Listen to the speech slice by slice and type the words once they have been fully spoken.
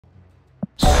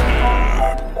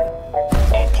Snap!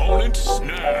 Opponent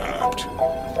snapped!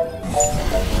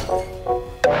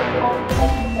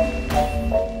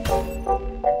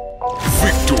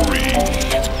 Victory!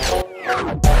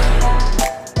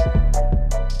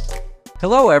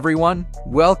 Hello everyone,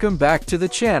 welcome back to the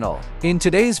channel. In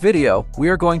today's video, we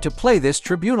are going to play this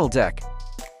Tribunal deck.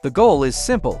 The goal is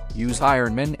simple, use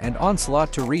Iron Man and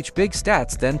Onslaught to reach big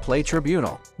stats, then play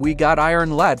Tribunal. We got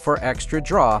Iron Lad for extra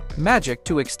draw, Magic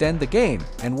to extend the game,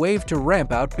 and Wave to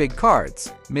ramp out big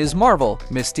cards. Ms. Marvel,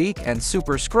 Mystique, and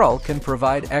Super Skrull can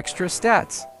provide extra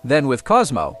stats. Then with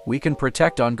Cosmo, we can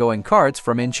protect ongoing cards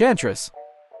from Enchantress.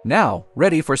 Now,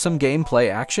 ready for some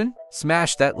gameplay action?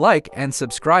 Smash that like and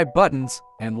subscribe buttons,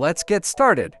 and let's get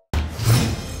started.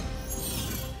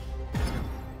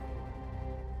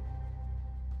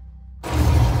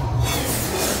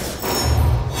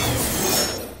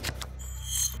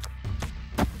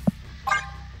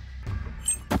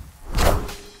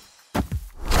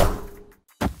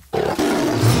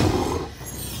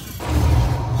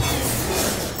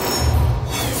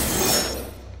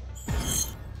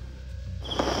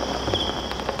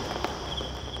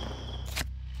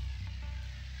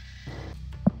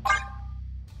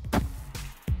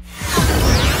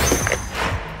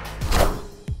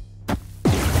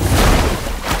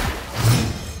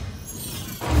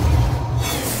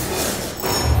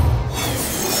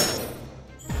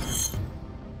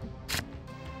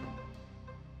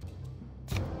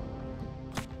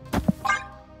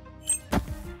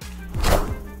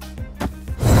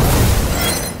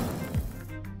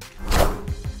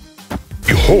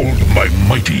 Behold my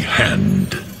mighty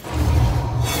hand!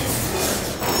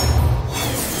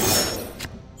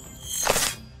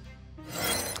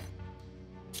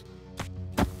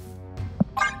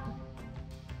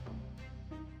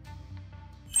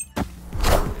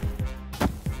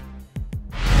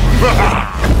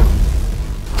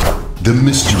 The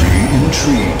mystery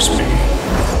intrigues me.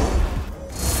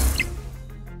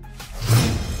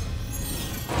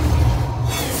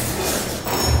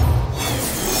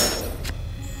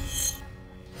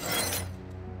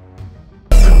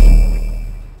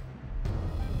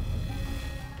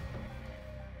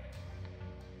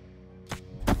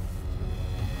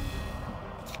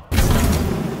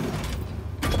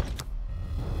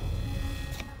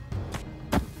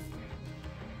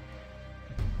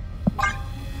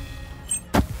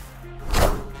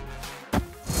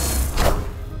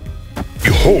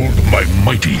 Behold my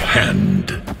mighty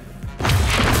hand!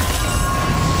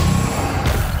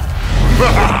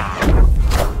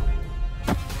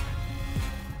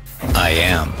 I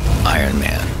am Iron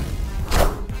Man.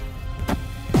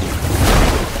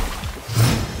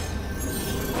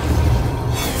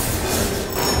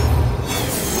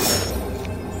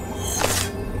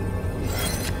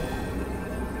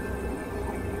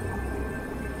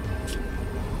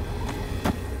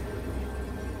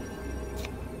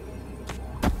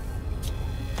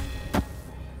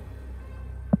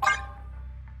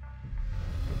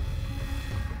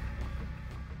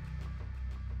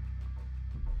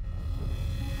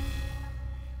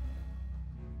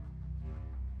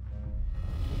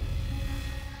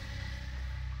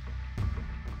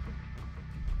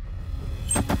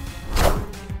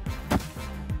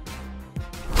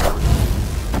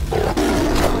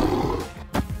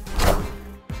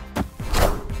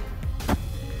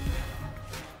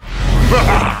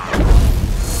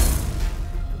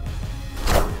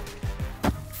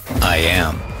 I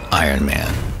am Iron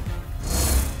Man.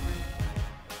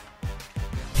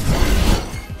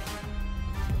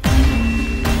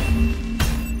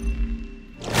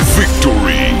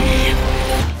 Victory!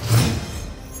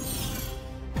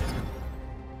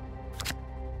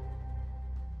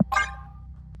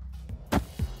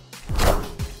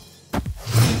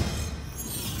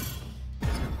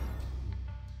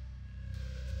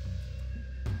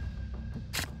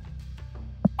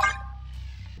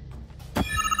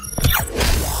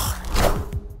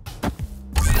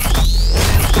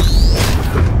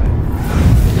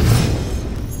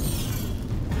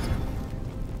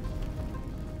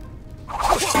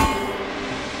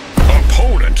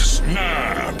 Opponent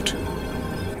snapped!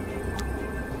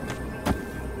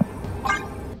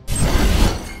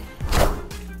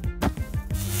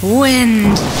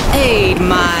 Wind, aid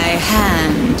my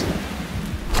hand.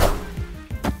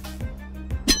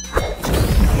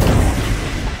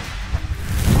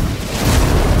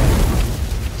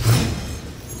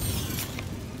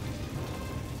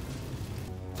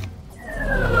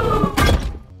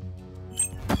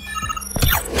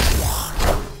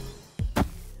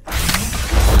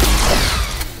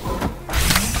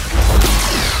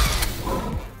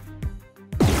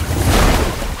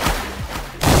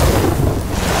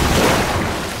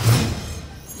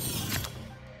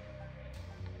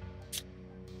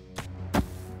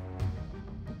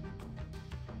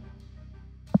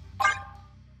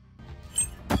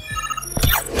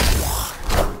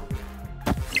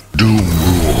 Doom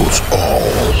rules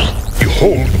all.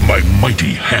 Behold my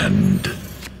mighty hand.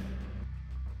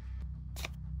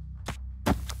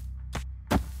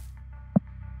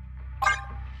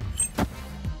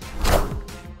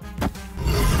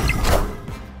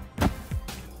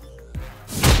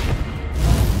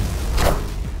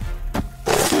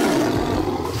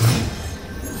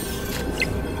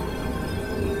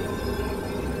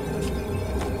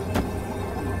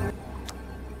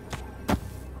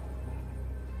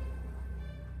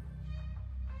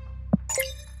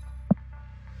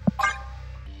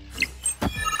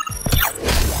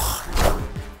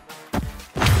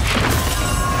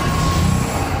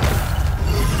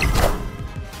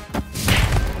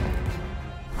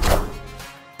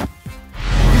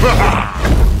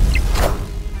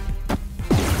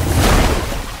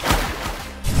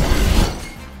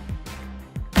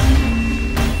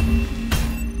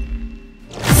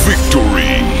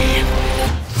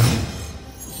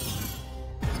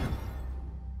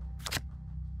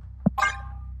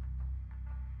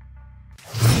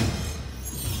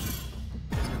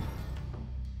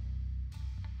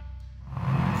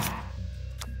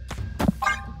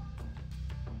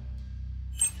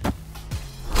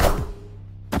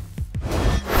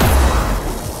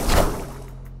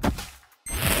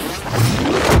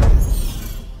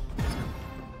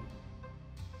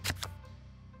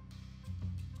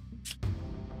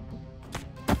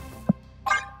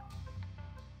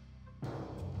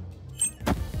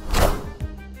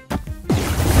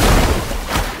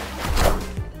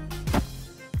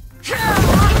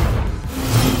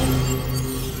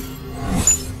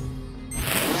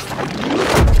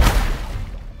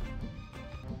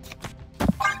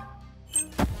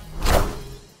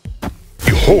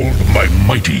 Behold my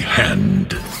mighty hand.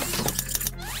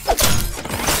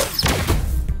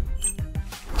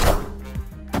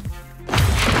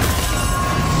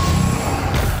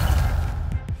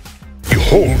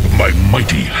 Behold my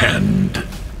mighty hand.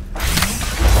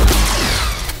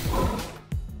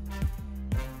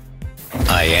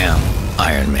 I am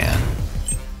Iron Man.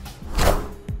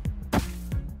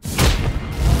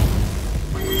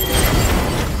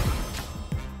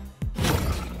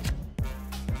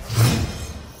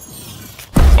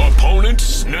 Opponent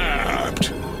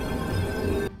snapped.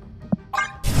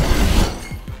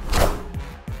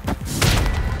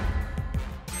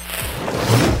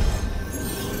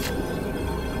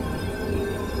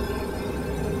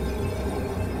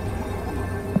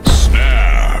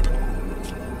 Snap.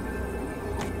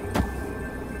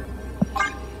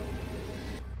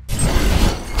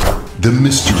 The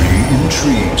mystery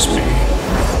intrigues me.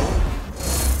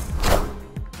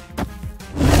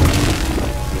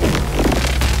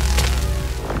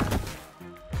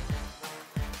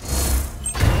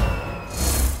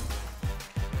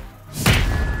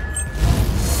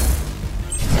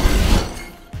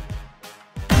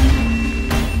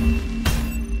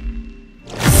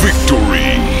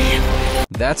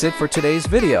 That's it for today's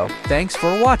video. Thanks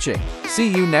for watching. See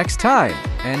you next time,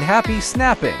 and happy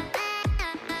snapping!